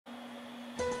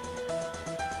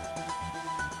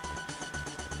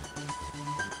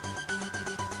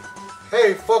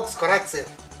Hey folks, Korax here.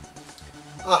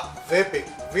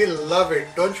 Vaping. We love it,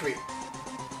 don't we?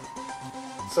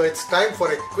 So it's time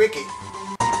for a quickie.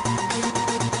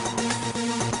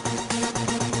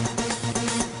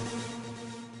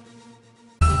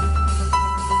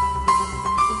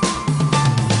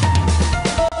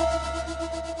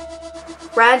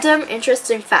 Random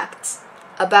interesting facts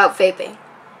about vaping.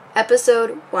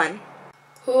 Episode 1.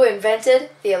 Who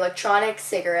invented the electronic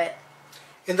cigarette?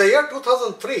 In the year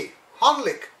 2003,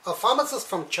 Honlik, a pharmacist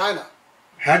from China,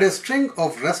 had a string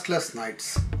of restless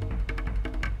nights.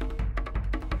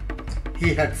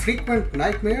 He had frequent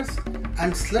nightmares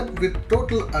and slept with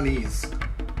total unease.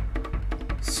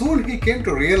 Soon he came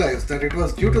to realize that it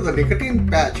was due to the nicotine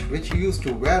patch which he used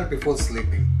to wear before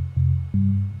sleeping.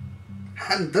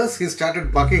 And thus he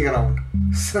started bucking around,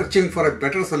 searching for a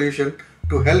better solution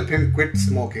to help him quit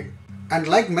smoking. And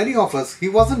like many of us, he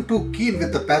wasn't too keen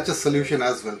with the patches solution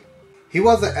as well. He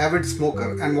was an avid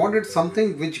smoker and wanted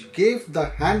something which gave the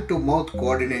hand-to-mouth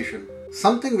coordination,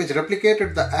 something which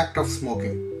replicated the act of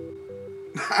smoking.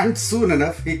 And soon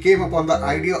enough, he came upon the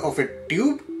idea of a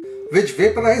tube which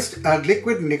vaporized a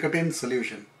liquid nicotine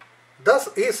solution. Thus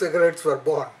e-cigarettes were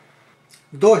born.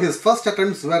 Though his first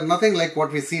attempts were nothing like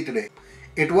what we see today.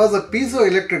 It was a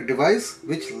piezoelectric device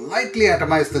which lightly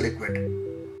atomized the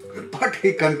liquid. But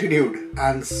he continued,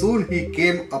 and soon he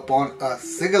came upon a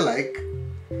cigar-like,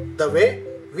 the way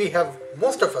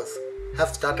most of us have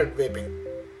started vaping.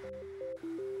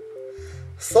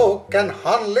 So, can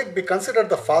Honlik be considered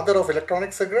the father of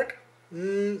electronic cigarette?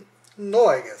 No,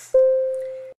 I guess.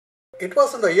 It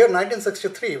was in the year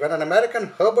 1963 when an American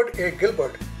Herbert A.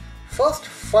 Gilbert first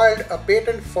filed a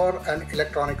patent for an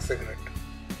electronic cigarette.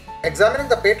 Examining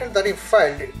the patent that he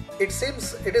filed, it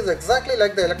seems it is exactly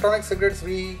like the electronic cigarettes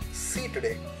we see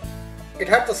today. It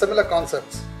had the similar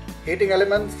concepts: heating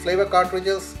elements, flavor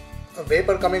cartridges, a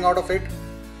vapor coming out of it.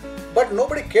 But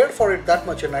nobody cared for it that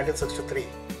much in 1963.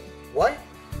 Why?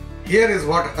 Here is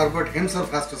what Herbert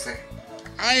himself has to say.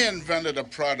 I invented a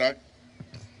product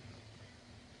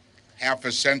half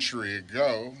a century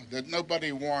ago that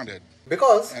nobody wanted.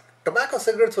 Because tobacco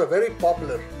cigarettes were very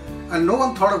popular and no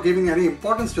one thought of giving any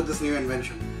importance to this new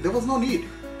invention. There was no need.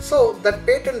 So that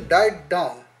patent died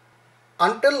down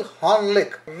until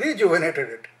Honlik rejuvenated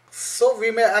it. So we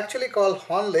may actually call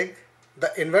Honlik the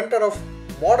inventor of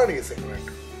modern e-cigarette.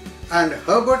 And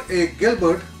Herbert A.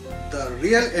 Gilbert, the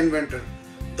real inventor,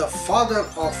 the father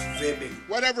of vaping.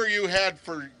 Whatever you had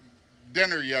for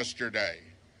dinner yesterday,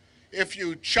 if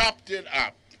you chopped it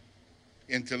up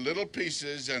into little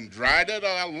pieces and dried it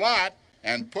a lot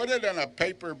and put it in a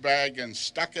paper bag and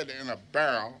stuck it in a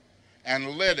barrel and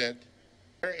lit it,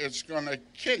 it's going to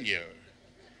kill you.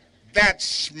 That's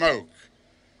smoke.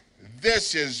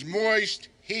 This is moist,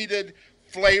 heated,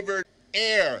 flavored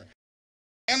air.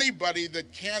 Anybody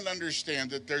that can't understand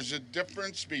that there's a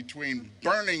difference between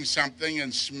burning something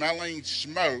and smelling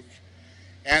smoke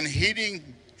and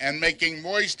heating and making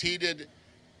moist, heated,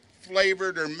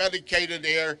 flavored, or medicated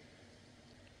air,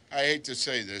 I hate to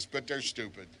say this, but they're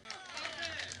stupid.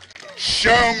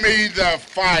 Show me the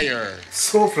fire.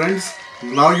 So friends,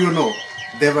 now you know.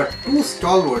 There were two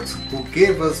stalwarts who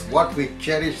gave us what we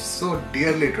cherish so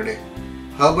dearly today.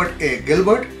 Herbert A.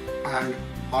 Gilbert and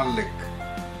Honlik.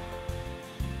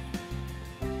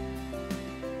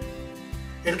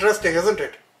 Interesting, isn't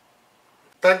it?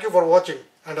 Thank you for watching,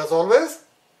 and as always,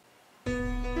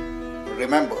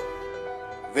 remember,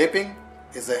 vaping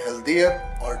is a healthier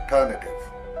alternative,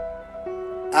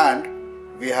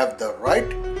 and we have the right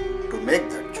to make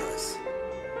that choice.